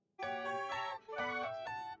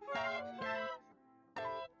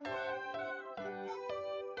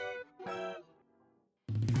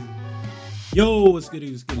Yo, what's good?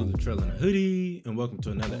 It's good. Latrell in a hoodie, and welcome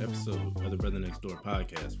to another episode of the Brother Next Door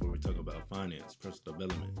podcast, where we talk about finance, personal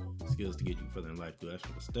development, skills to get you further in life through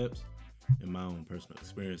actionable steps, and my own personal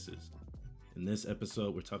experiences. In this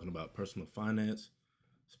episode, we're talking about personal finance.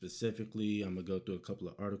 Specifically, I'm gonna go through a couple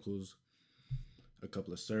of articles, a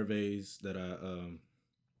couple of surveys that I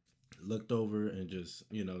looked over, and just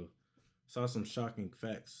saw some shocking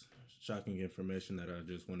facts, shocking information that I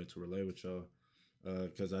just wanted to relay with y'all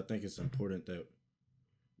because I think it's important that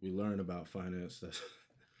we learn about finance.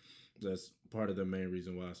 That's part of the main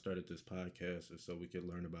reason why I started this podcast, is so we could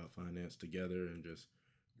learn about finance together and just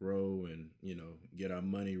grow and get our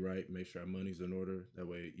money right, make sure our money's in order. That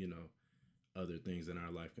way, other things in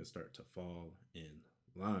our life can start to fall in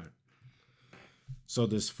line. So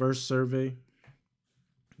this first survey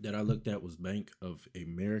that I looked at was Bank of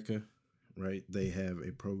America, right? They have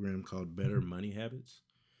a program called Better Money Habits,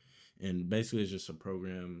 and basically it's just a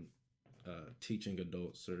program teaching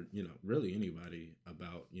adults, or really anybody,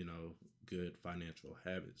 about good financial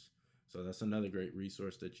habits. So that's another great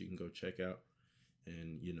resource that you can go check out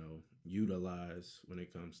and utilize when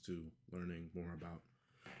it comes to learning more about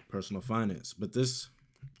personal finance. But this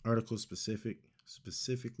article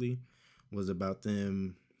specifically was about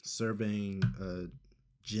them surveying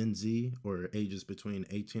Gen Z, or ages between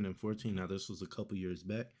 18 and 14. Now this was a couple years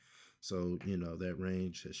back, so that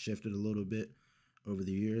range has shifted a little bit over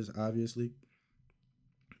the years, obviously.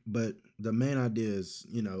 But the main idea is,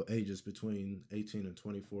 ages between 18 and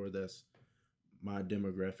 24. That's my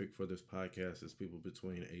demographic for this podcast, is people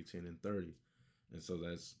between 18 and 30. And so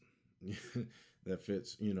that's that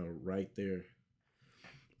fits, right there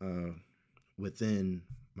uh, within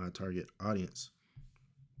my target audience.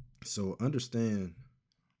 So understand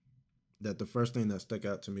that the first thing that stuck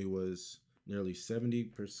out to me was nearly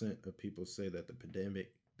 70% of people say that the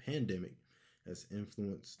pandemic has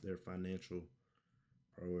influenced their financial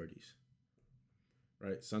priorities.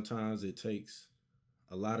 Right? Sometimes it takes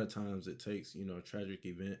a lot of times it takes, a tragic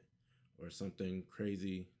event or something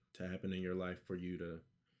crazy to happen in your life for you to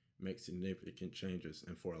make significant changes.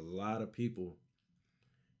 And for a lot of people,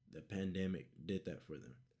 the pandemic did that for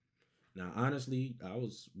them. Now, honestly, I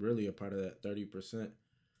was really a part of that 30%.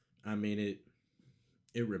 I mean,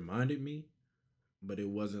 it reminded me, but it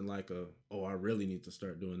wasn't like oh, I really need to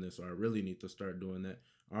start doing this, or I really need to start doing that.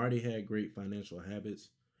 I already had great financial habits.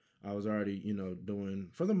 I was already, doing,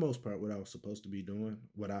 for the most part, what I was supposed to be doing,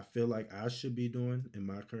 what I feel like I should be doing in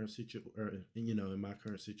my current in my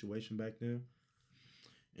current situation back then.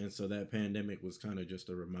 And so that pandemic was kind of just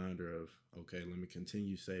a reminder of, okay, let me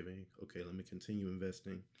continue saving. Okay, let me continue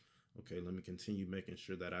investing. Okay, let me continue making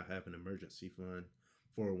sure that I have an emergency fund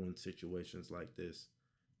for when situations like this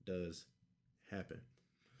does happen.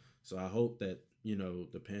 So I hope that,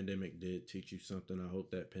 the pandemic did teach you something. I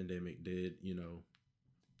hope that pandemic did,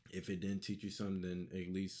 if it didn't teach you something, then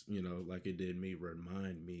at least, like it did me,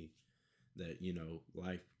 remind me that,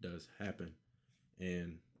 life does happen,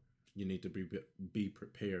 and you need to be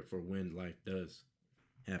prepared for when life does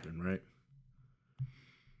happen, right?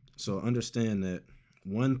 So understand that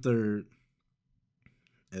one third,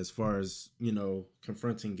 as far as,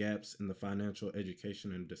 confronting gaps in the financial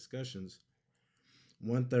education and discussions,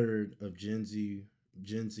 one third of Gen Z,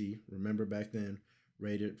 remember back then,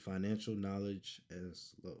 rated financial knowledge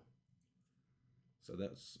as low. So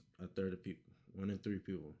that's a third of people. One in three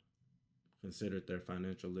people considered their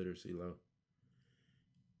financial literacy low.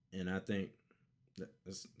 And I think that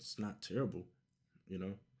it's not terrible, you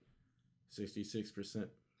know. 66%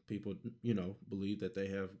 people, believe that they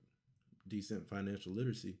have decent financial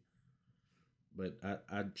literacy. But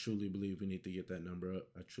I truly believe we need to get that number up.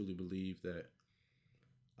 I truly believe that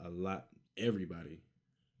everybody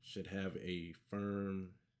should have a firm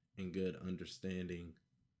and good understanding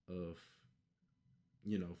of,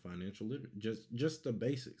 financial literacy. Just the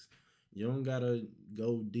basics. You don't gotta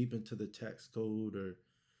go deep into the tax code or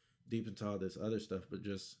deep into all this other stuff, but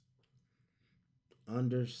just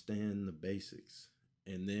understand the basics.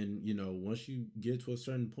 And then, once you get to a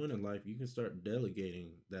certain point in life, you can start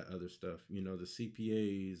delegating that other stuff. The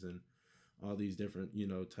CPAs and all these different,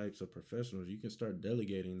 types of professionals, you can start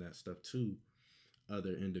delegating that stuff to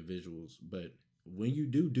other individuals. But when you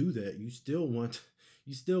do that, you still want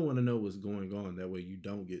to know what's going on. That way you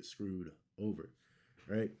don't get screwed over,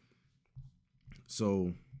 right?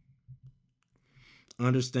 So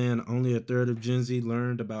understand only a third of Gen Z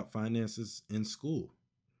learned about finances in school,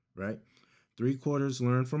 right? Three quarters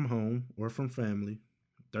learned from home or from family.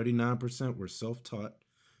 39% were self taught.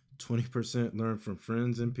 20% learned from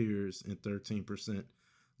friends and peers. And 13%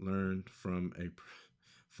 learned from a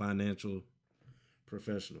financial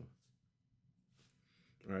professional.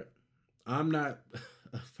 All right. I'm not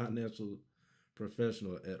a financial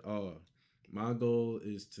professional at all. My goal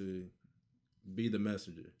is to be the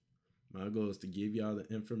messenger. My goal is to give y'all the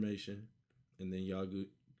information, and then y'all go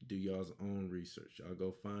do y'all's own research. Y'all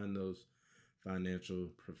go find those financial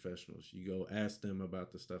professionals. You go ask them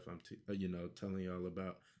about the stuff telling y'all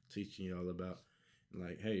about, teaching y'all about.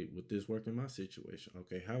 Like, hey, would this work in my situation?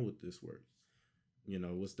 Okay, how would this work?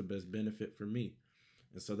 What's the best benefit for me?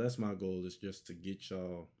 And so that's my goal, is just to get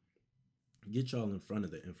y'all in front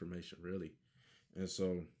of the information, really. And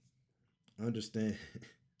so understand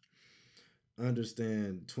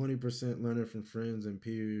understand 20% learning from friends and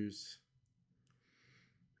peers.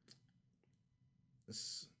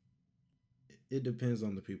 It's, it depends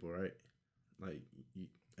on the people, right? Like, you,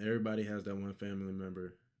 everybody has that one family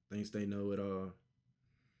member thinks they know it all,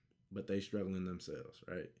 but they struggling themselves,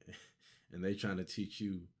 right? And they trying to teach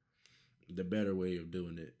you the better way of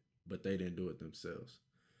doing it, but they didn't do it themselves.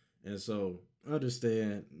 And so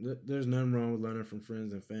understand there's nothing wrong with learning from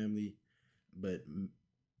friends and family, but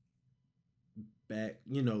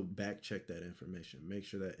back check that information. Make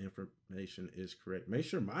sure that information is correct. Make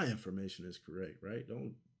sure my information is correct, right?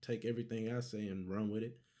 Don't take everything I say and run with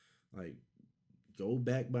it. Like, go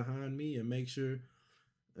back behind me and make sure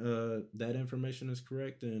that information is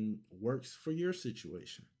correct and works for your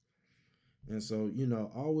situation. And so,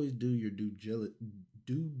 always do your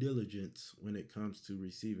due diligence when it comes to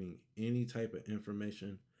receiving any type of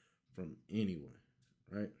information from anyone,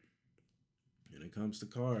 right? When it comes to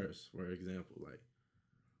cars, for example, like,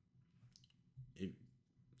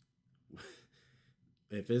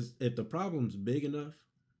 if if the problem's big enough,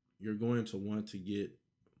 you're going to want to get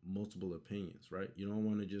multiple opinions, right? You don't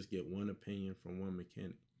want to just get one opinion from one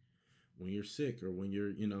mechanic. When you're sick, or when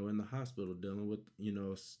you're, in the hospital dealing with,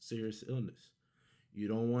 serious illness, you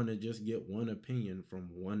don't want to just get one opinion from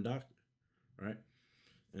one doctor, right?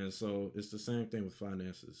 And so it's the same thing with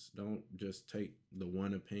finances. Don't just take the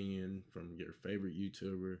one opinion from your favorite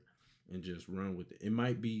YouTuber and just run with it. It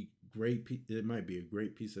might be great. It might be a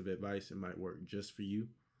great piece of advice. It might work just for you,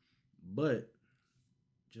 but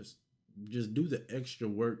just just do the extra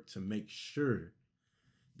work to make sure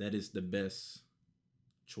that it's the best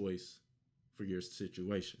choice for your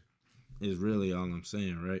situation. Is really all I'm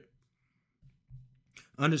saying, right?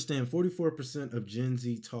 Understand 44% of Gen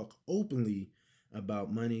Z talk openly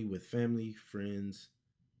about money with family, friends,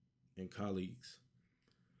 and colleagues.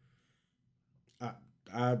 I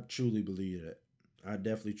I truly believe that. I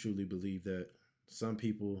definitely truly believe that some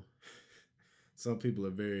people some people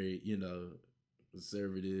are very,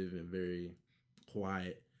 conservative and very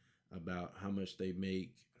quiet about how much they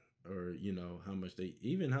make, or how much they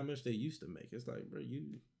used to make. It's like, bro,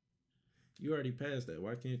 you already passed that.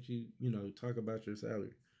 Why can't you, talk about your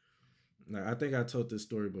salary? Like, I think I told this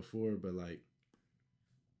story before, but like,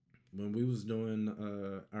 when we was doing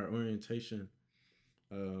our orientation,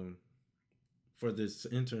 um, for this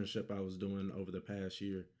internship I was doing over the past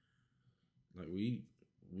year, like, we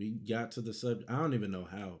got to the subject. I don't even know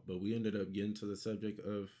how, but we ended up getting to the subject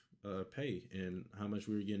of pay and how much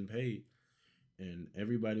we were getting paid, and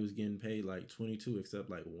everybody was getting paid like 22, except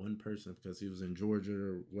like one person, because he was in Georgia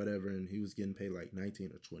or whatever, and he was getting paid like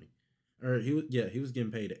 19 or 20. Or he was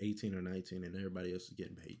getting paid 18 or 19, and everybody else was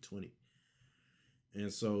getting paid 20.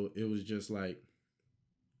 And so it was just like,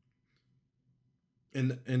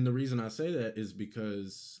 and the reason I say that is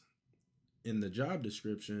because in the job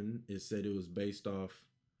description it said it was based off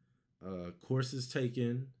courses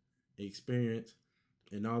taken, experience,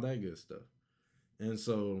 and all that good stuff. And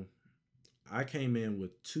so I came in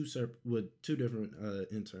with two different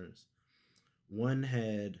interns. One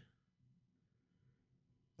had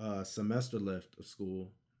a semester left of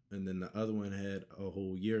school, and then the other one had a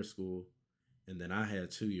whole year of school, and then I had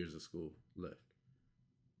 2 years of school left.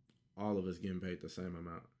 All of us getting paid the same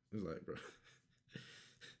amount. It's like, bro,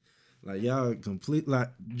 like, y'all complete, like,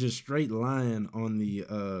 just straight lying on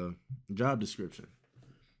the job description.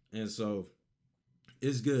 And so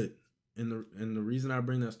it's good. And the reason I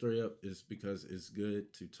bring that story up is because it's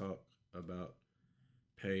good to talk about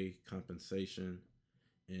pay, compensation,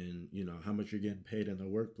 and how much you're getting paid in the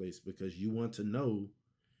workplace, because you want to know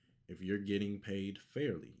if you're getting paid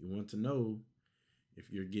fairly. You want to know if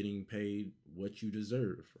you're getting paid what you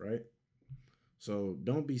deserve, right? So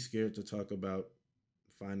don't be scared to talk about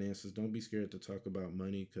finances. Don't be scared to talk about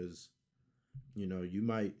money, because you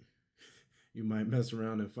might you might mess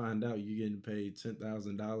around and find out you're getting paid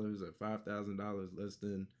 $10,000 or $5,000 less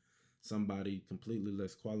than somebody completely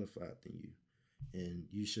less qualified than you, and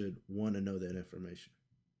you should want to know that information,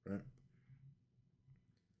 right?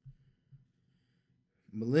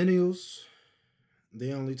 Millennials,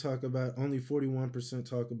 they only 41%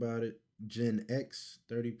 talk about it. Gen X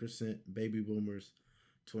 30%, baby boomers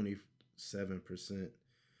 27%.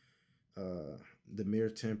 Uh, the mere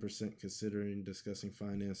 10% considering discussing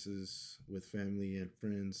finances with family and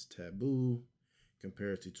friends taboo,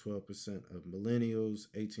 compared to 12% of millennials,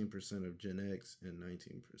 18% of Gen X, and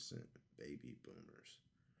 19% baby boomers.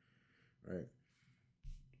 Right?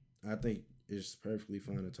 I think it's perfectly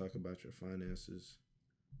fine to talk about your finances.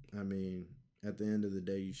 I mean, at the end of the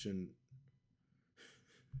day, you shouldn't.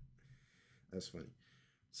 That's funny.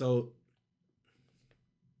 So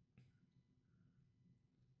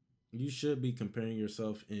you should be comparing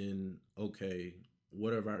yourself in, okay,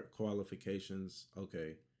 what are our qualifications?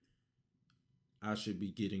 Okay, I should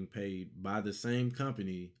be getting paid by the same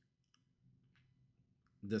company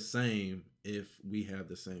the same if we have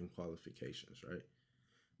the same qualifications, right?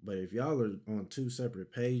 But if y'all are on two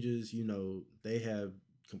separate pages, they have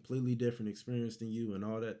completely different experience than you and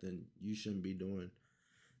all that, then you shouldn't be doing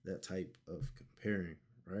that type of comparing,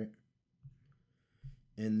 right?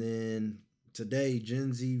 And then today,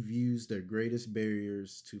 Gen Z views their greatest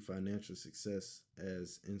barriers to financial success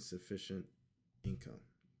as insufficient income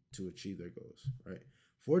to achieve their goals, right?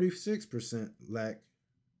 46% lack.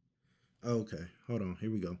 Okay, hold on. Here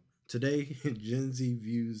we go. Today, Gen Z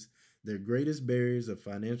views their greatest barriers of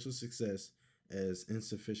financial success as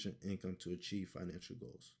insufficient income to achieve financial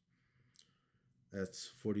goals.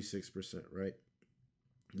 That's 46%, right?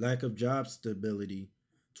 Lack of job stability,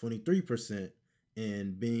 23%,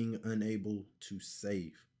 and being unable to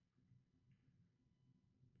save.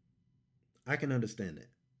 I can understand that.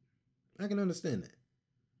 I can understand that.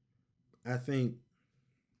 I think,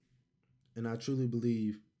 and I truly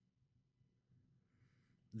believe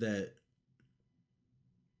that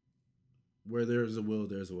where there's a will,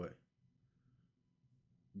 there's a way.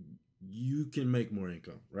 You can make more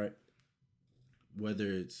income, right?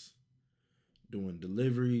 Whether it's doing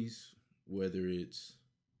deliveries, whether it's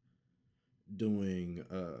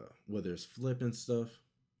whether it's flipping stuff,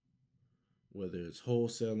 whether it's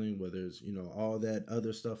wholesaling, whether it's all that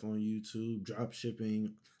other stuff on YouTube, drop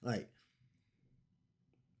shipping, like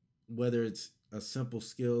whether it's a simple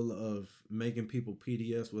skill of making people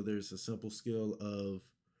PDFs, whether it's a simple skill of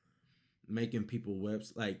making people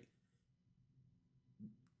webs, like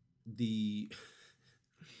the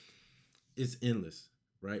it's endless,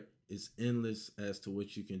 right? It's endless as to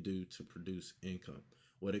what you can do to produce income.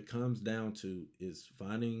 What it comes down to is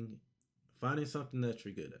finding something that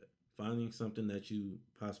you're good at, finding something that you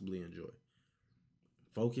possibly enjoy,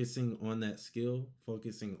 focusing on that skill,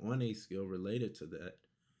 focusing on a skill related to that,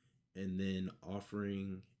 and then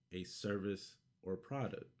offering a service or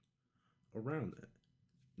product around that.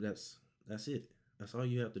 That's it. That's all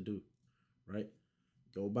you have to do, right?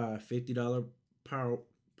 Go buy a $50 power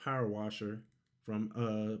power washer from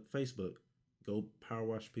Facebook. Go power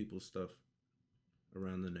wash people's stuff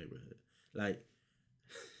around the neighborhood. Like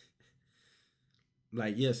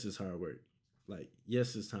like yes, it's hard work. Like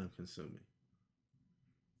yes, it's time consuming.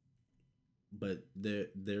 But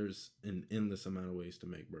there's an endless amount of ways to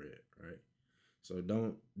make bread, right? So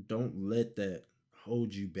don't let that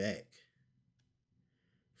hold you back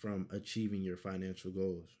from achieving your financial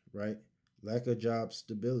goals, right? Lack of job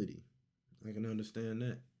stability. I can understand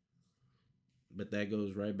that. But that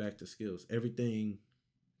goes right back to skills.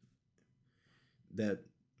 That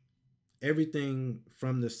everything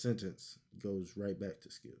from the sentence goes right back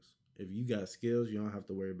to skills. If you got skills, you don't have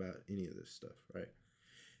to worry about any of this stuff, right?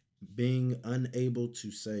 Being unable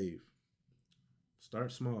to save.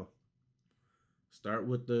 Start small. Start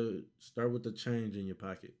with the change in your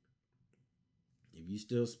pocket. If you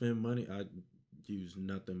still spend money, I use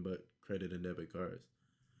nothing but credit and debit cards.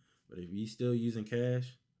 But if you still using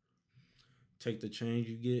cash, take the change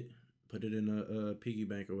you get, put it in a piggy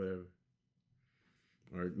bank or whatever,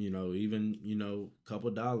 or even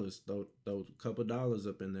couple dollars, throw a couple dollars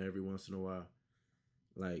up in there every once in a while.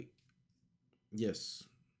 Like, yes,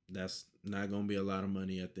 that's not gonna be a lot of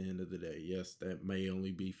money at the end of the day. Yes, that may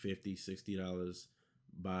only be $50, $60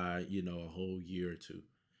 by a whole year or two.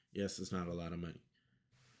 Yes, it's not a lot of money,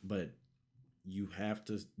 but you have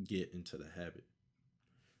to get into the habit,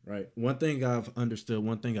 right? One thing I've understood,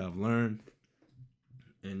 one thing I've learned,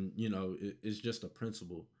 and it's just a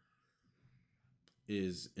principle,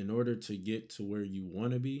 is in order to get to where you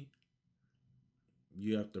want to be,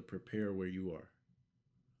 you have to prepare where you are.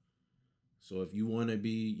 So if you want to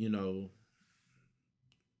be,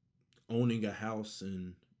 owning a house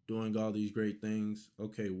and doing all these great things,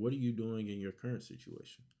 okay, what are you doing in your current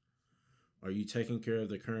situation? Are you taking care of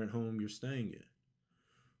the current home you're staying in?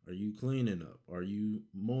 Are you cleaning up? Are you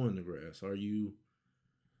mowing the grass? Are you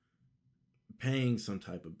paying some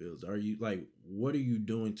type of bills? Are you like, what are you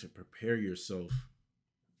doing to prepare yourself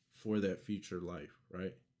for that future life,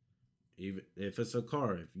 right? Even if it's a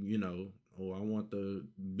car, if you know, oh, I want the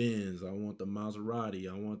Benz, I want the Maserati,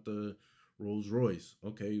 I want the Rolls Royce.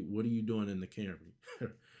 Okay, what are you doing in the Camry?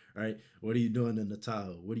 Right? What are you doing in the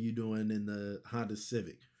Tahoe? What are you doing in the Honda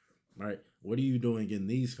Civic? Right? What are you doing in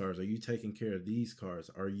these cars? Are you taking care of these cars?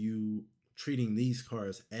 Are you treating these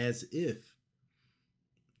cars as if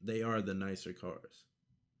they are the nicer cars?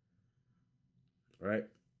 Right?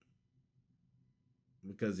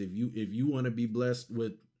 Because if you want to be blessed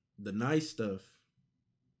with the nice stuff,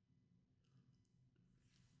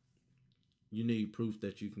 you need proof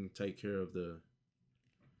that you can take care of the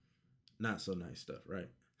not so nice stuff, right?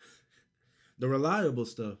 The reliable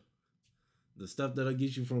stuff, the stuff that'll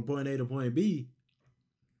get you from point A to point B,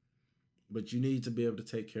 but you need to be able to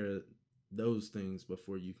take care of those things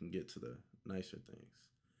before you can get to the nicer things.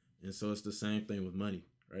 And so it's the same thing with money,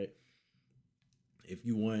 right? If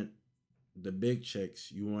you want the big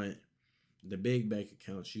checks, you want the big bank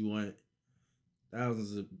accounts, you want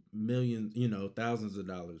thousands of millions, thousands of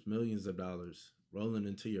dollars, millions of dollars rolling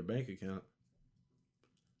into your bank account.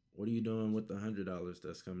 What are you doing with the $100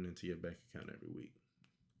 that's coming into your bank account every week?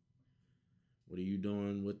 What are you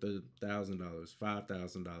doing with the $1,000,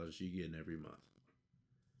 $5,000 you're getting every month?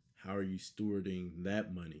 How are you stewarding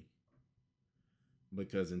that money?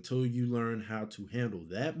 Because until you learn how to handle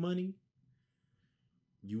that money,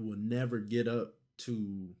 you will never get up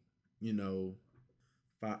to,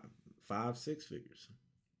 five, six figures,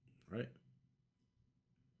 right?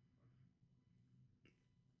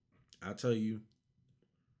 I tell you,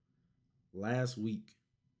 last week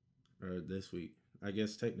or this week, I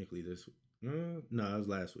guess technically this week. No, it was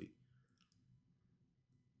last week.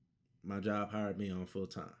 My job hired me on full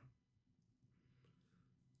time.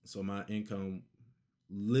 So my income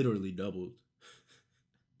literally doubled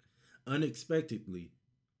unexpectedly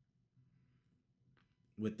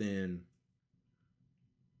within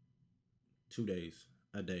 2 days,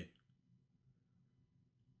 a day,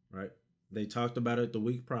 right? They talked about it the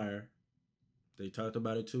week prior. They talked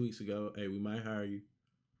about it 2 weeks ago. Hey, we might hire you.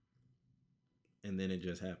 And then it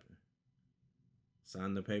just happened.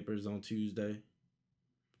 Signed the papers on Tuesday.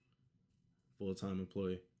 Full-time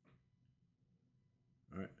employee.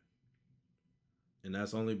 All right. And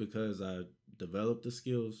that's only because I developed the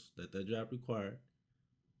skills that job required.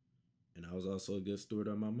 And I was also a good steward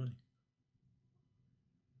of my money.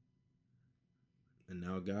 And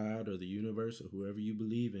now God or the universe or whoever you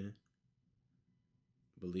believe in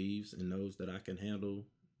believes and knows that I can handle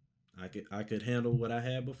I could handle what I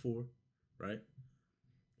had before, right?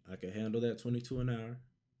 I could handle that 22 an hour.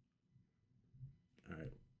 All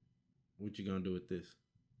right. What you going to do with this?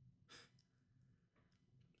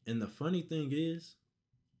 And the funny thing is,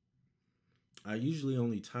 I usually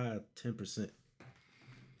only tithe 10%.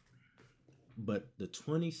 But the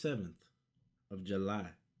 27th of July,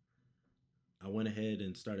 I went ahead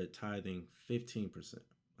and started tithing 15%.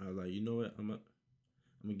 I was like, you know what? I'm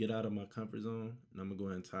gonna get out of my comfort zone and I'm gonna go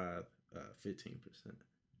ahead and tithe 15%.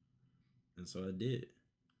 And so I did.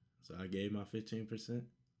 So I gave my 15%.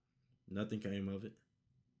 Nothing came of it.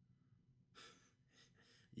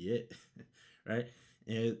 Yet, right?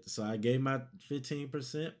 And so I gave my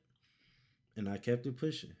 15% and I kept it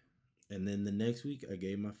pushing. And then the next week I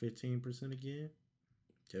gave my 15% again,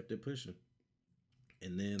 kept it pushing.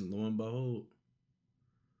 And then lo and behold,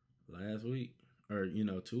 last week, or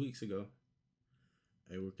 2 weeks ago,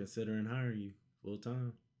 hey, we're considering hiring you full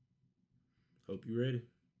time. Hope you're ready.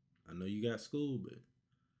 I know you got school, but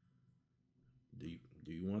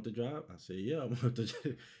do you want the job? I said, yeah, I want the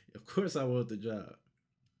job. Of course I want the job.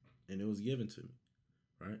 And it was given to me,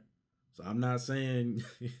 right? So I'm not saying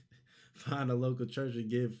find a local church and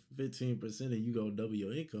give 15% and you go double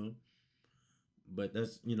your income. But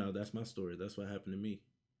that's my story. That's what happened to me.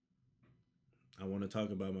 I want to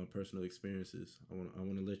talk about my personal experiences. I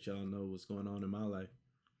want to let y'all know what's going on in my life.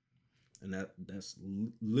 And that's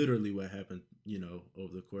literally what happened,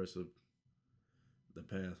 over the course of the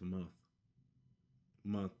past month,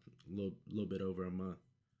 little bit over a month.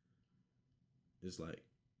 It's like,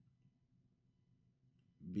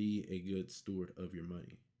 be a good steward of your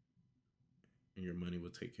money, and your money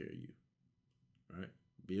will take care of you. All right?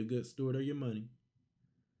 Be a good steward of your money,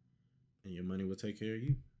 and your money will take care of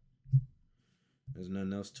you. There's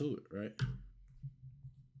nothing else to it, right?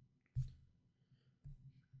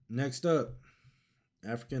 Next up,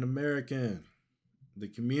 African American. The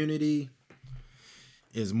community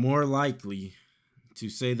is more likely to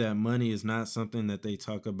say that money is not something that they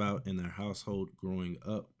talk about in their household growing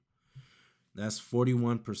up. That's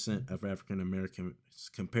 41% of African Americans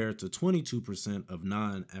compared to 22% of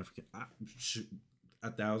non-African.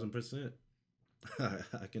 1,000%.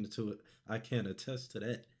 I can do it. I can attest to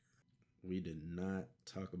that. We did not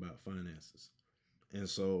talk about finances, and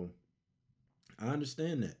so I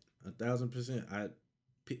understand that 1,000%. I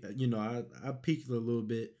peaked a little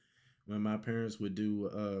bit when my parents would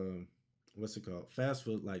do what's it called, fast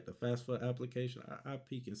food, like the fast food application. I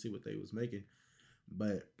peek and see what they was making,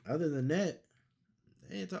 but other than that,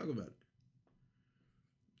 they ain't talk about it.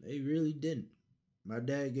 They really didn't. My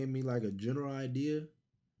dad gave me like a general idea,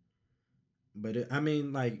 but I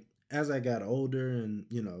mean, like as I got older, and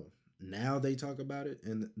now they talk about it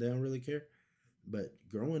and they don't really care. But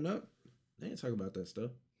growing up, they didn't talk about that stuff.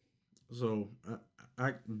 So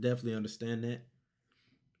I definitely understand that,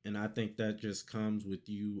 and I think that just comes with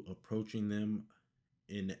you approaching them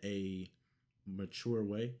in a mature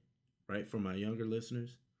way, right? For my younger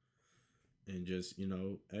listeners, and just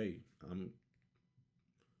hey,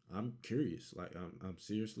 I'm curious. Like I'm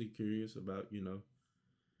seriously curious about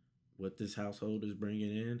what this household is bringing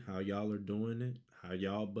in, how y'all are doing it, how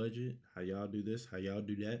y'all budget, how y'all do this, how y'all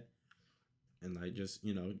do that, and like just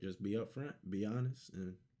be upfront, be honest,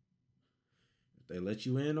 and if they let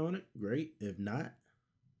you in on it, great. If not,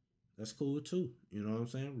 that's cool too. You know what I'm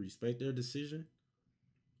saying? Respect their decision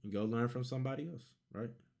and go learn from somebody else, right?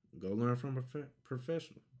 Go learn from a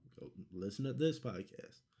professional. Go listen to this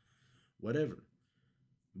podcast, whatever.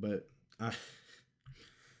 But I,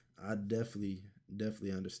 I definitely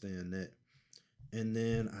understand that. And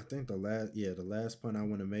then I think the last point I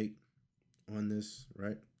want to make on this,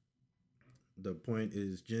 right? The point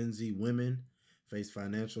is Gen Z women face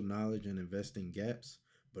financial knowledge and investing gaps,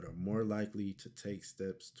 but are more likely to take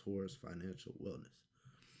steps towards financial wellness.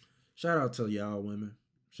 Shout out to y'all women.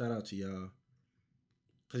 Shout out to y'all.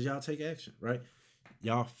 Because y'all take action, right?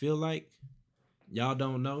 Y'all feel like y'all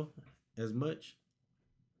don't know as much,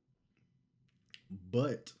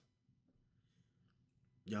 but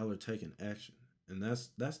y'all are taking action. And that's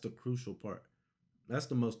the crucial part. That's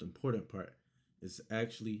the most important part. Is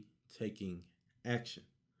actually taking action.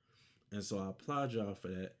 And so I applaud y'all for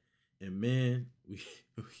that. And man, we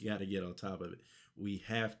got to get on top of it. We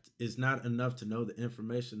have to, it's not enough to know the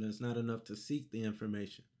information. It's not enough to seek the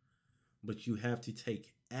information, but you have to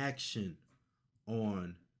take action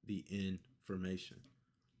on the information.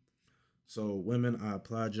 So women, I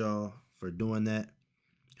applaud y'all for doing that.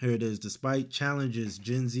 Here it is. Despite challenges,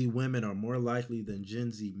 Gen Z women are more likely than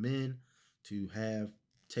Gen Z men to have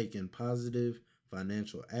taken positive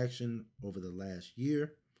financial action over the last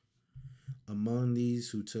year. Among these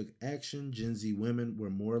who took action, Gen Z women were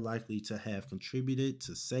more likely to have contributed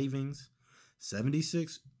to savings,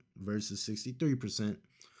 76 versus 63%.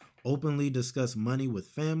 Openly discuss money with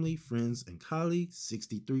family, friends, and colleagues,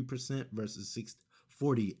 63% versus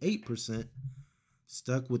 48%.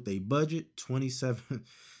 Stuck with a budget, 27.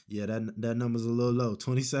 Yeah, that number's a little low.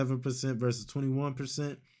 27% versus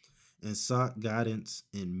 21%. And sought guidance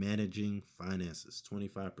in managing finances,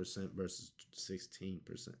 25% versus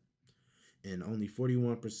 16%. And only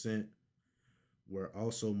 41% were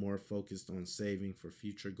also more focused on saving for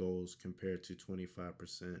future goals compared to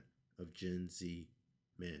 25% of Gen Z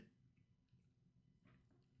men.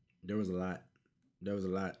 There was a lot. There was a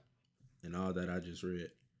lot in all that I just read.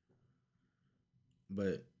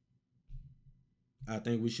 But I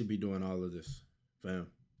think we should be doing all of this, fam.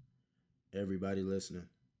 Everybody listening.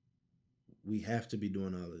 We have to be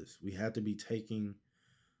doing all of this. We have to be taking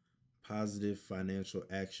positive financial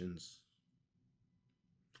actions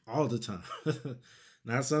all the time.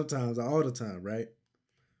 Not sometimes, all the time, right?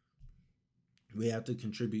 We have to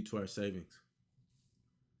contribute to our savings.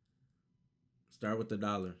 Start with the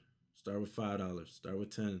dollar. Start with $5. Start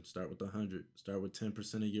with 10. Start with 100. Start with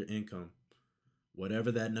 10% of your income.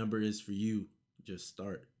 Whatever that number is for you, just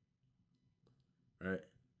start. Right?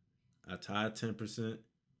 I tithe 10%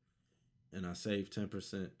 and I save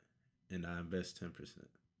 10% and I invest 10%.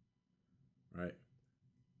 Right?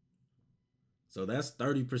 So that's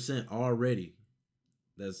 30% already.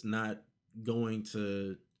 That's not going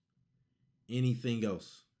to anything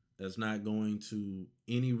else. That's not going to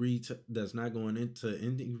any retail. That's not going into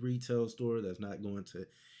any retail store. That's not going to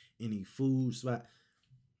any food spot.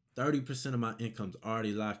 30% of my income's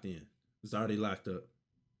already locked in. It's already locked up.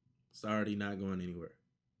 It's already not going anywhere.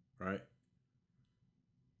 Right?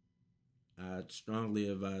 I strongly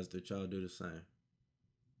advise that y'all do the same.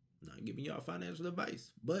 I'm not giving y'all financial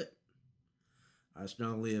advice, but I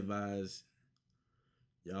strongly advise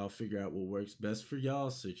y'all figure out what works best for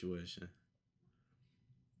y'all's situation,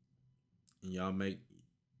 and y'all make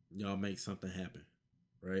something happen,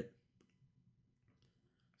 right?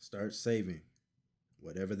 Start saving.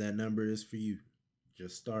 Whatever that number is for you.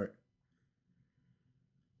 Just start.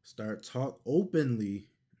 Start talk openly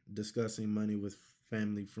discussing money with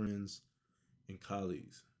family, friends, and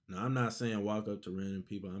colleagues. Now, I'm not saying walk up to random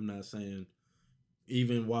people. I'm not saying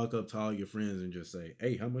even walk up to all your friends and just say,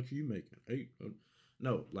 "Hey, how much are you making?" Hey,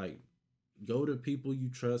 no, like go to people you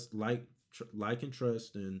trust, like and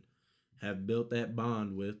trust, and have built that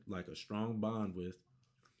bond with, like a strong bond with,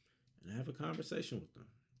 and have a conversation with them.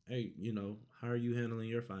 Hey, how are you handling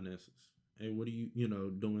your finances? Hey, what are you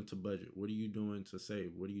doing to budget? What are you doing to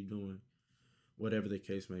save? What are you doing? Whatever the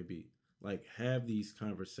case may be. Like, have these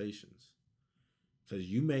conversations. Because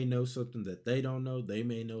you may know something that they don't know. They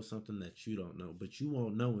may know something that you don't know. But you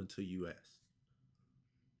won't know until you ask.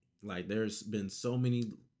 Like, there's been so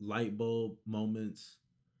many light bulb moments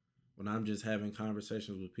when I'm just having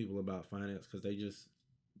conversations with people about finance because they just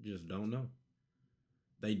don't know.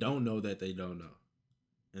 They don't know that they don't know.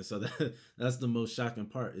 And so that's the most shocking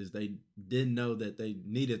part is they didn't know that they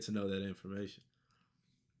needed to know that information.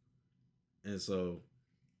 And so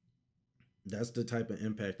that's the type of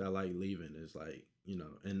impact I like leaving is like,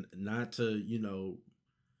 and not to,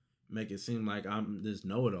 make it seem like I'm this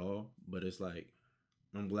know-it-all, but it's like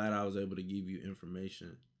I'm glad I was able to give you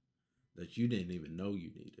information that you didn't even know you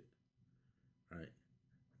needed. Right?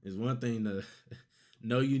 It's one thing to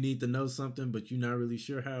know you need to know something, but you're not really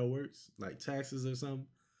sure how it works, like taxes or something.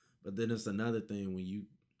 But then it's another thing when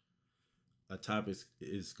a topic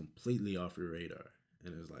is completely off your radar,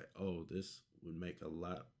 and it's like, oh, this would make a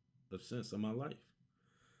lot of sense in my life.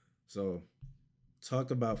 So,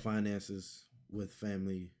 talk about finances with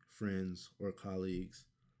family, friends, or colleagues.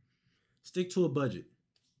 Stick to a budget.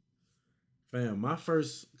 Fam, my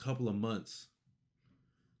first couple of months,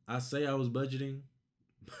 I say I was budgeting,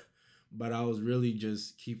 but I was really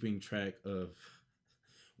just keeping track of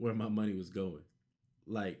where my money was going.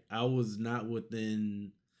 Like I was not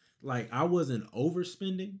within, like I wasn't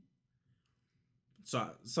overspending.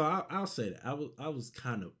 I'll say that I was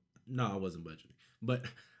kind of no, I wasn't budgeting, but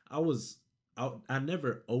I was I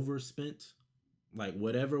never overspent. Like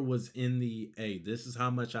whatever was in the hey, this is how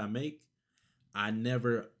much I make. I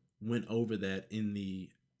never went over that in the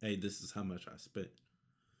hey, this is how much I spent.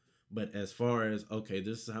 But as far as okay,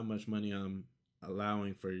 this is how much money I'm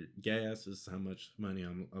allowing for gas. This is how much money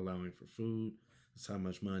I'm allowing for food. This is how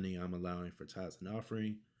much money I'm allowing for tithes and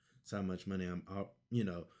offering. This is how much money I'm out.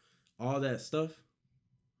 All that stuff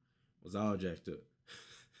was all jacked up.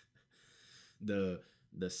 the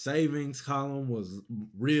the savings column was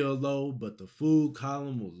real low, but the food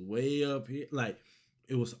column was way up here. Like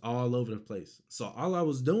it was all over the place. So all I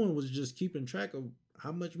was doing was just keeping track of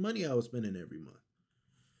how much money I was spending every month.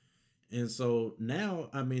 And so now,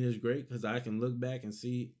 I mean, it's great because I can look back and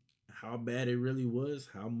see how bad it really was,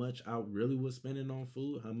 how much I really was spending on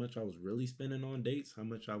food, how much I was really spending on dates, how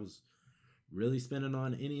much I was really spending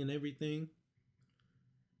on any and everything.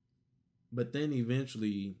 But then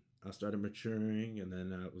eventually I started maturing and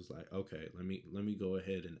then I was like, okay, let me go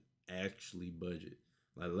ahead and actually budget.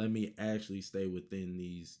 Like let me actually stay within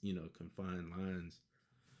these, confined lines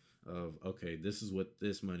of okay, this is what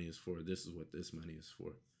this money is for, this is what this money is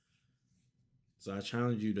for. So I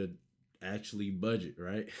challenge you to actually budget,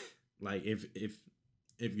 right? Like if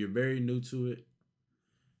you're very new to it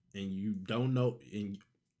and you don't know and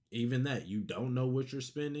even that you don't know what you're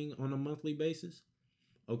spending on a monthly basis,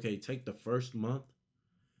 okay, take the first month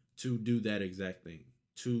to do that exact thing,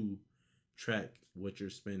 to track what you're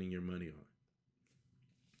spending your money on.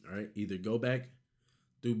 All right? Either go back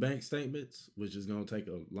through bank statements, which is going to take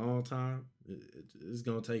a long time. It's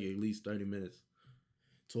going to take at least 30 minutes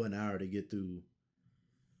to an hour to get through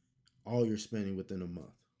all your spending within a month.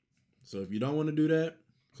 So if you don't want to do that,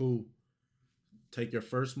 cool. Take your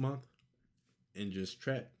first month and just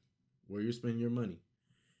track where you're spending your money.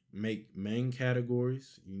 Make main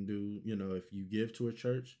categories. You can do, if you give to a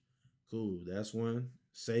church, cool. That's one.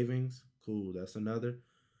 Savings, cool. That's another.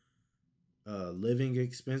 Living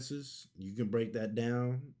expenses, you can break that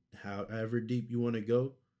down however deep you want to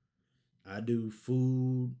go. I do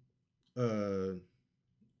food,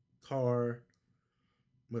 car,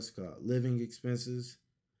 what's it called? Living expenses.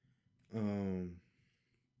 Um,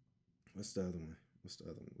 what's the other one? What's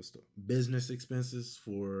the business expenses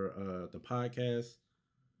for the podcast?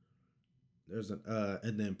 There's an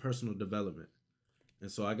and then personal development.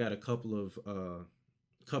 And so I got a couple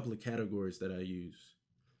of categories that I use.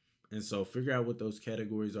 And so figure out what those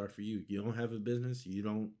categories are for you. You don't have a business, you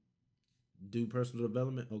don't do personal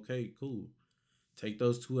development. Okay, cool. Take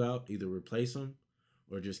those two out, either replace them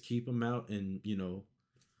or just keep them out and,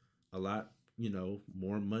 a lot,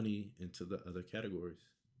 more money into the other categories.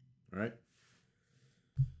 All right.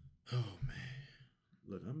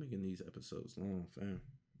 Look, I'm making these episodes long, fam.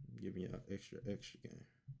 I'm giving y'all extra game.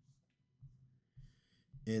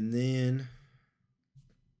 And then,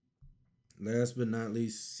 last but not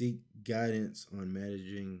least, seek guidance on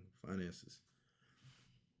managing finances.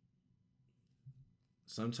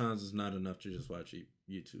 Sometimes it's not enough to just watch a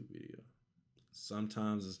YouTube video.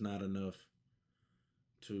 Sometimes it's not enough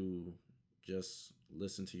to just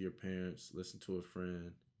listen to your parents, listen to a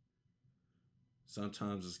friend.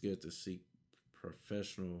 Sometimes it's good to seek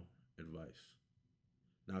professional advice.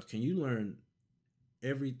 Now, can you learn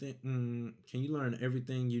everything? Can you learn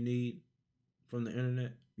everything you need from the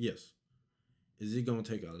internet? Yes. Is it going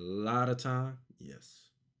to take a lot of time? Yes.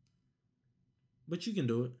 But you can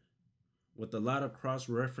do it with a lot of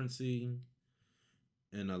cross-referencing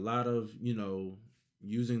and a lot of,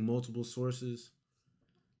 using multiple sources.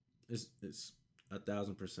 It's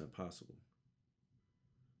 1,000% possible.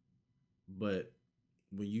 But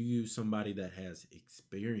when you use somebody that has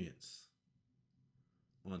experience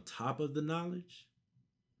on top of the knowledge,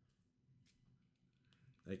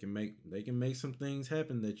 they can make some things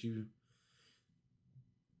happen that you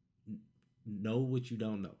know what you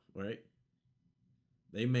don't know, right?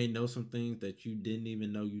 They may know some things that you didn't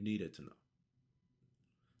even know you needed to know.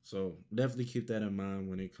 So definitely keep that in mind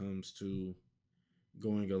when it comes to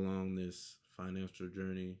going along this financial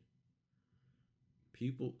journey.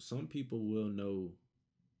 Some people will know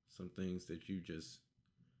some things that you just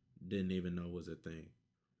didn't even know was a thing.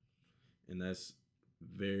 And that's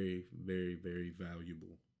very, very, very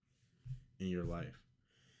valuable in your life.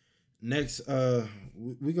 Next,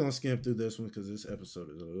 we're going to skim through this one because this episode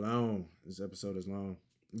is long.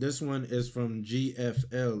 This one is from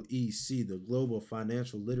GFLEC, the Global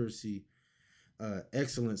Financial Literacy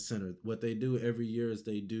Excellence Center. What they do every year is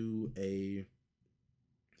they do a,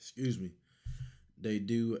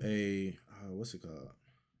 what's it called?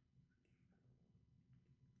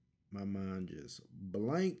 My mind just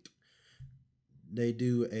blanked. They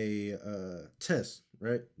do a test,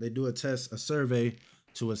 right? They do a survey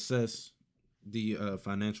to assess the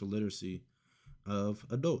financial literacy of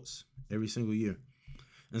adults every single year.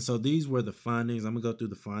 And so these were the findings. I'm going to go through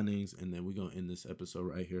the findings, and then we're going to end this episode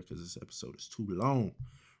right here because this episode is too long,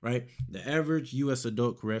 right? The average U.S.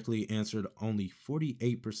 adult correctly answered only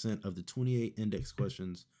 48% of the 28 index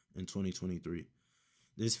questions in 2023.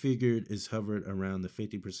 This figure is hovered around the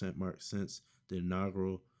 50% mark since the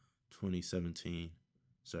inaugural 2017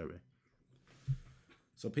 survey.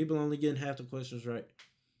 So people only getting half the questions right.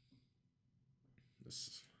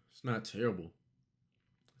 It's not terrible.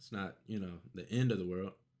 It's not, the end of the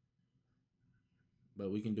world.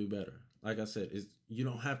 But we can do better. Like I said, you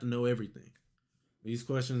don't have to know everything. These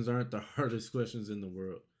questions aren't the hardest questions in the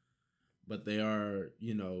world. But they are,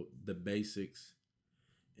 the basics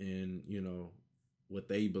and, what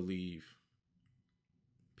they believe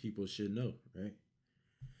people should know, right?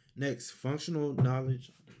 Next, functional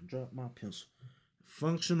knowledge. Drop my pencil.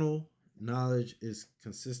 Functional knowledge is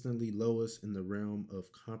consistently lowest in the realm of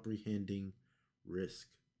comprehending risk.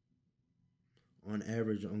 On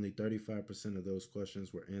average, only 35% of those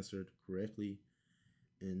questions were answered correctly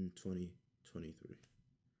in 2023.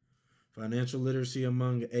 Financial literacy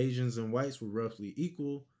among Asians and whites were roughly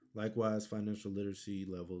equal. Likewise, financial literacy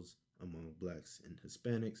levels among blacks and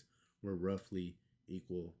Hispanics were roughly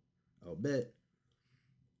equal, albeit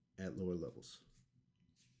at lower levels.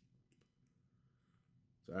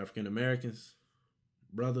 So African Americans,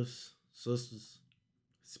 brothers, sisters,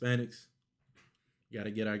 Hispanics, we got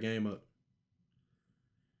to get our game up.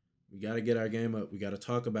 We got to get our game up. We got to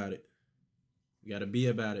talk about it. We got to be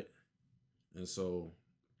about it. And so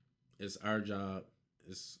it's our job,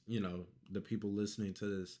 it's, the people listening to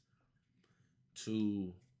this,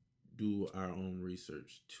 to do our own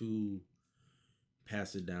research, to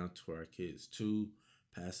pass it down to our kids, to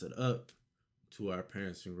pass it up to our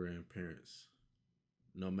parents and grandparents,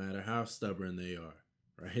 no matter how stubborn they are,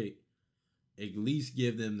 right? At least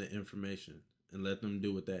give them the information and let them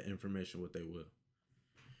do with that information what they will,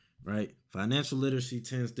 right? Financial literacy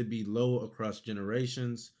tends to be low across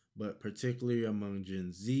generations, but particularly among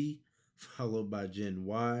Gen Z, followed by Gen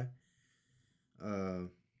Y.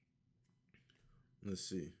 Let's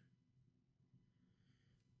see.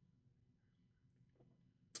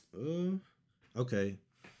 Okay.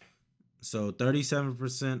 So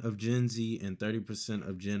 37% of Gen Z and 30%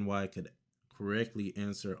 of Gen Y could correctly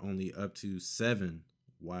answer only up to 7,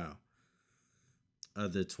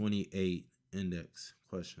 of the 28 index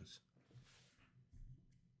questions.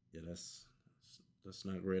 Yeah, that's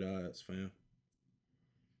not great odds, fam.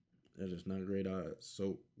 That is not great odds.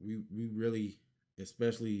 So we really,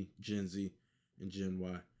 especially Gen Z and Gen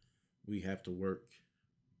Y, we have to work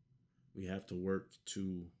We have to work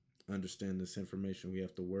to understand this information. We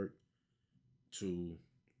have to work to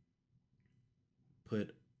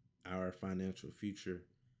put our financial future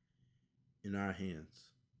in our hands,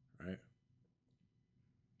 right?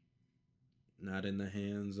 Not in the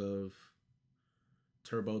hands of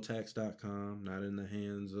TurboTax.com, not in the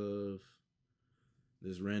hands of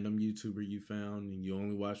this random YouTuber you found and you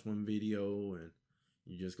only watch one video and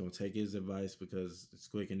you're just going to take his advice because it's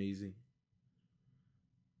quick and easy.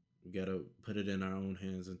 We got to put it in our own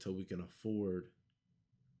hands until we can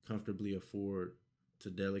comfortably afford to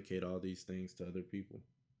delegate all these things to other people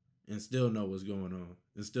and still know what's going on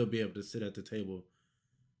and still be able to sit at the table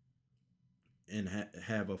and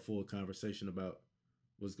have a full conversation about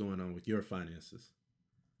what's going on with your finances.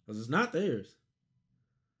 Because it's not theirs.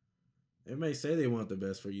 They may say they want the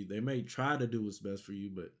best for you. They may try to do what's best for you,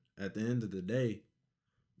 but at the end of the day,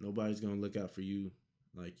 nobody's going to look out for you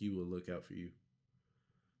like you will look out for you.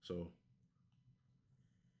 So,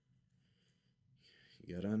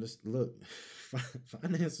 you got to understand, look,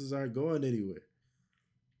 finances aren't going anywhere.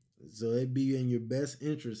 So it'd be in your best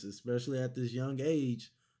interest, especially at this young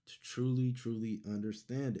age, to truly, truly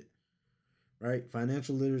understand it, right?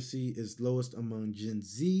 Financial literacy is lowest among Gen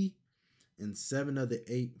Z in 7 of the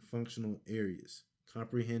 8 functional areas.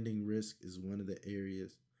 Comprehending risk is one of the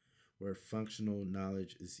areas where functional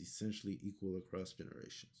knowledge is essentially equal across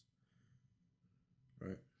generations,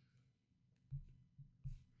 right?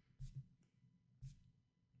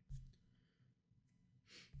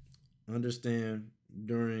 Understand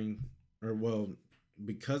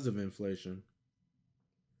because of inflation,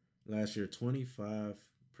 last year, 25%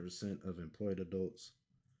 of employed adults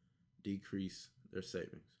decreased their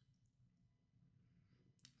savings.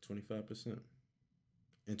 25%.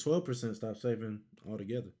 And 12% stopped saving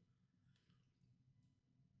altogether.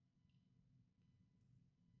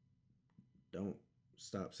 Don't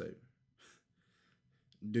stop saving.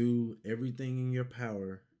 Do everything in your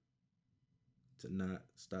power to not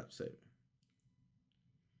stop saving.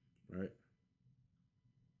 Right?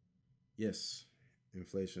 Yes,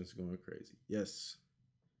 inflation's going crazy. Yes,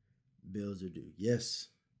 bills are due. Yes,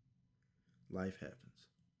 life happens.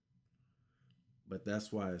 But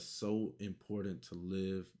that's why it's so important to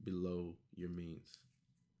live below your means.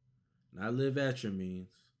 Not live at your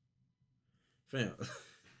means. Fam,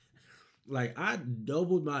 like I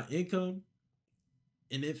doubled my income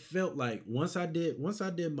and it felt like once I did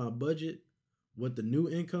my budget with the new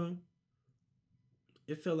income,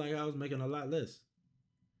 it felt like I was making a lot less.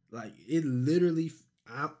 Like it literally,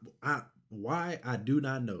 why I do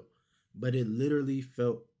not know, but it literally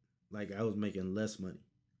felt like I was making less money.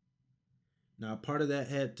 Now, part of that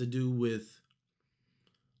had to do with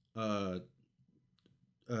uh,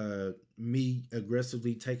 me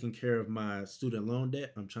aggressively taking care of my student loan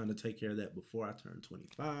debt. I'm trying to take care of that before I turn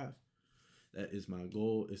 25. That is my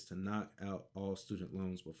goal, is to knock out all student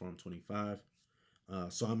loans before I'm 25.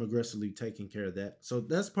 So I'm aggressively taking care of that. So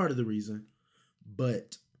that's part of the reason.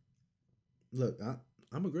 But look,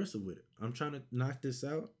 I'm aggressive with it. I'm trying to knock this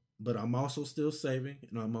out, but I'm also still saving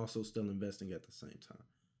and I'm also still investing at the same time.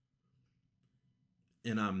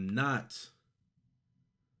 And I'm not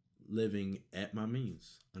living at my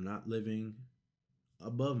means. I'm not living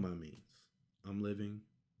above my means. I'm living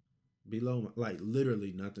below like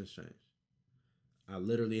literally nothing's changed. I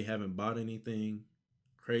literally haven't bought anything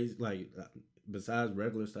crazy besides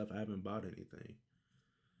regular stuff. I haven't bought anything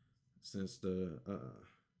since the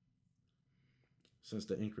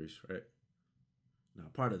increase, right? Now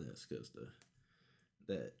part of that's because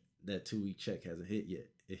that 2-week check hasn't hit yet.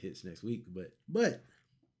 It hits next week, but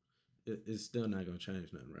it's still not gonna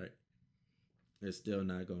change nothing, right? It's still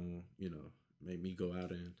not gonna make me go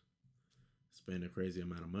out and spend a crazy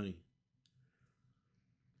amount of money.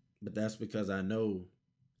 But that's because I know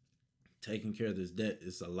taking care of this debt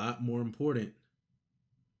is a lot more important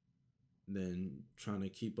than trying to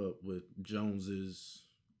keep up with Joneses,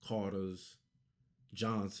 Carters,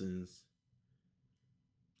 Johnsons.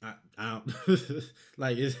 I don't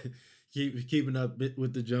like it. Keeping up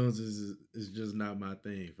with the Joneses is just not my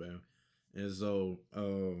thing, fam. And so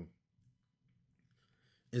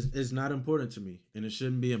it's not important to me, and it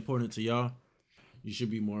shouldn't be important to y'all. You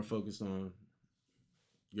should be more focused on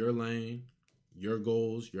your lane, your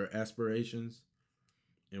goals, your aspirations,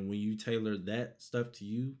 and when you tailor that stuff to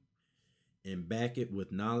you and back it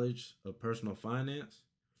with knowledge of personal finance,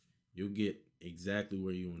 you'll get exactly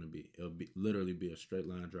where you want to be. It'll literally be a straight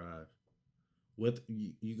line drive. With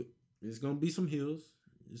you, there's gonna be some hills.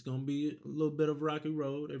 It's gonna be a little bit of rocky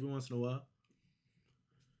road every once in a while,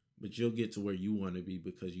 but you'll get to where you want to be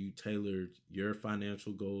because you tailored your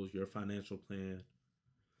financial goals, your financial plan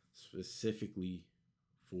specifically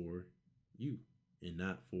for you and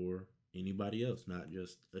not for anybody else, not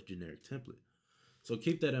just a generic template. So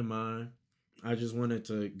keep that in mind. I just wanted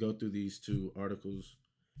to go through these two articles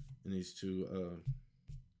and these two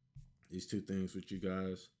things with you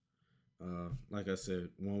guys. Like I said,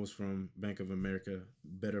 one was from Bank of America,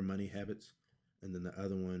 Better Money Habits, and then the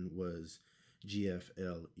other one was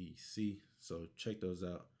GFLEC. So check those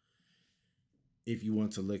out if you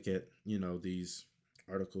want to look at these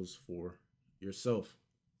articles for yourself.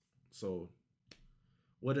 So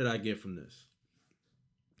what did I get from this?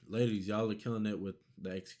 Ladies, y'all are killing it with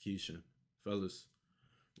the execution. Fellas,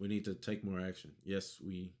 we need to take more action. Yes,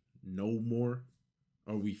 we know more,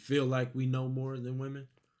 or we feel like we know more than women,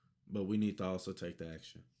 but we need to also take the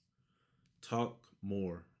action. Talk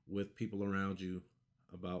more with people around you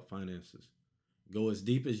about finances. Go as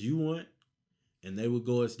deep as you want, and they will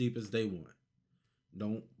go as deep as they want.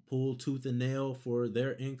 Don't pull tooth and nail for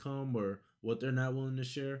their income or what they're not willing to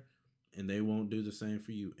share, and they won't do the same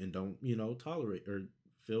for you. And don't, tolerate or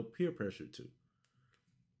feel peer pressure too.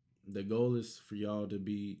 The goal is for y'all to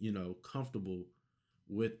be, comfortable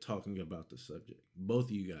with talking about the subject. Both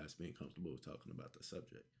of you guys being comfortable with talking about the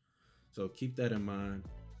subject. So keep that in mind.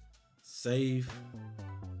 Save.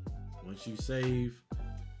 Once you save,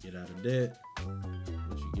 get out of debt.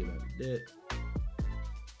 Once you get out of debt,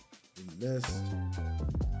 invest,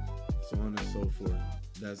 so on and so forth.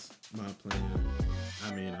 That's my plan.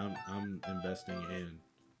 I mean, I'm investing and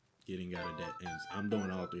getting out of debt, and I'm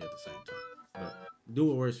doing all three at the same time. But do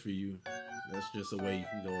what works for you. That's just a way you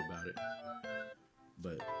can go about it.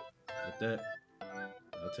 But with that,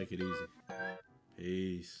 I'll take it easy.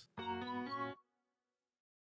 Peace.